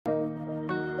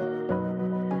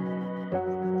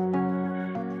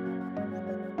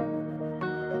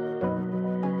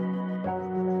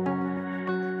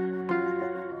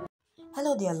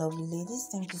Hello dear lovely ladies,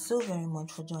 thank you so very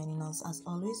much for joining us. As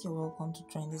always, you're welcome to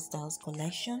Trendy Styles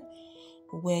Collection,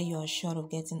 where you are sure of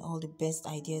getting all the best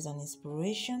ideas and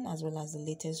inspiration, as well as the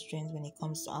latest trends when it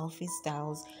comes to outfit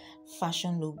styles,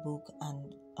 fashion lookbook,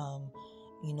 and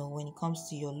when it comes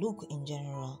to your look in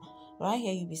general. Right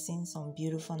here you'll be seeing some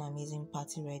beautiful and amazing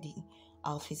party ready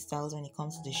outfit styles when it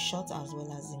comes to the short as well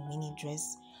as the mini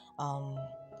dress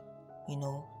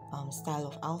style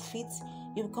of outfits.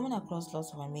 You'll be coming across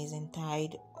lots of amazing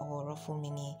tied or ruffle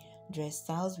mini dress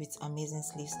styles with amazing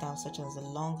sleeve styles, such as the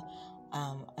long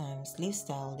sleeve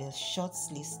style, the short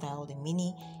sleeve style, the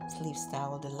mini sleeve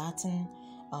style, the Latin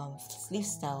sleeve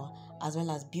style, as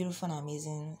well as beautiful and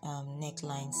amazing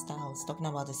neckline styles. Talking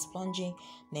about the spongy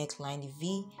neckline, the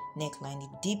V neckline, the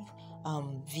deep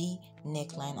V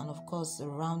neckline, and of course the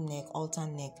round neck, alter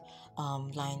neck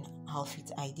line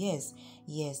outfit ideas.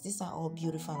 Yes, these are all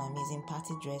beautiful and amazing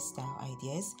party dress style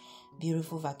ideas,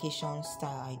 beautiful vacation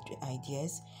style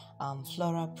ideas,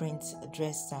 floral print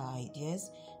dress style ideas,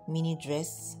 mini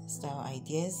dress style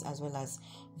ideas, as well as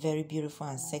very beautiful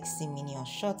and sexy mini or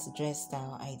short dress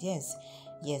style ideas.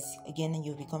 Yes, again,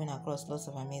 you'll be coming across lots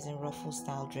of amazing ruffle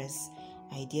style dress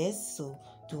ideas, so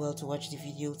do well to watch the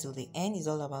video till the end. It's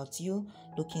all about you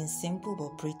looking simple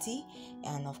but pretty,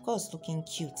 and of course looking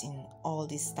cute in all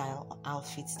these style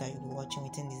outfits that you'll be watching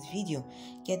within this video.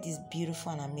 Get these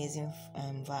beautiful and amazing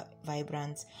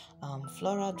vibrant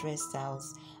floral dress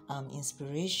styles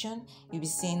inspiration. You'll be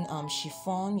seeing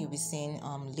chiffon, you'll be seeing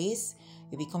lace,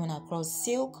 you'll be coming across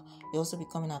silk, you'll also be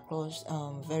coming across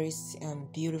very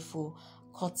beautiful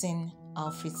cotton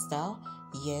outfit style,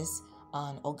 yes,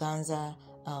 and organza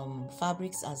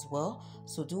fabrics as well.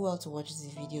 So do well to watch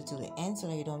this video to the end so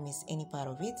that you don't miss any part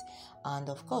of it, and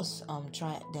of course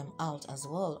try them out as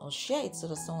well, or share it so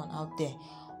that someone out there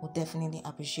will definitely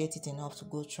appreciate it enough to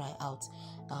go try out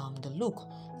the look.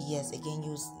 Yes, again,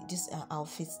 use these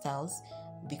outfit styles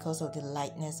because of the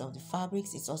lightness of the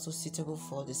fabrics. It's also suitable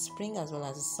for the spring as well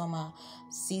as the summer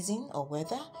season or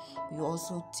weather. You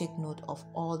also take note of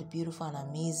all the beautiful and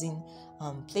amazing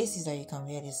places that you can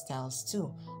wear these styles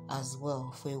to as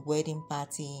well, for a wedding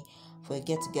party, for a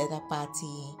get-together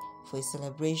party, for a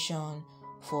celebration,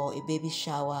 for a baby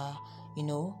shower,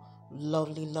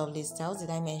 lovely styles.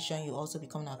 Did I mention you also be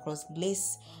coming across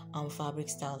lace fabric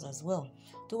styles as well?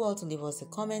 Do well to leave us a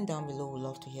comment down below. We'd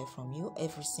love to hear from you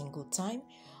every single time.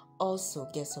 Also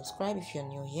get subscribed if you're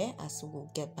new here, as we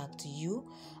will get back to you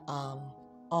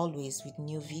always with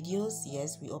new videos.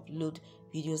 Yes, we upload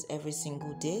videos every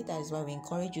single day. That is why we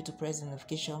encourage you to press the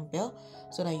notification bell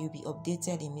so that you'll be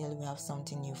updated immediately we have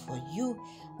something new for you,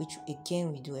 which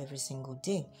again we do every single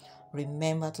day.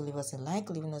 Remember to leave us a like.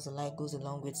 Leaving us a like goes a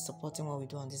long way to supporting what we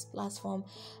do on this platform,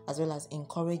 as well as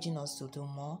encouraging us to do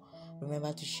more.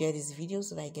 Remember to share this video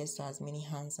so that it gets to as many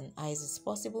hands and eyes as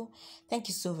possible. Thank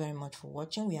you so very much for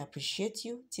watching. We appreciate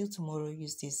you. Till tomorrow, you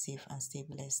stay safe and stay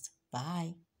blessed.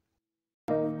 Bye.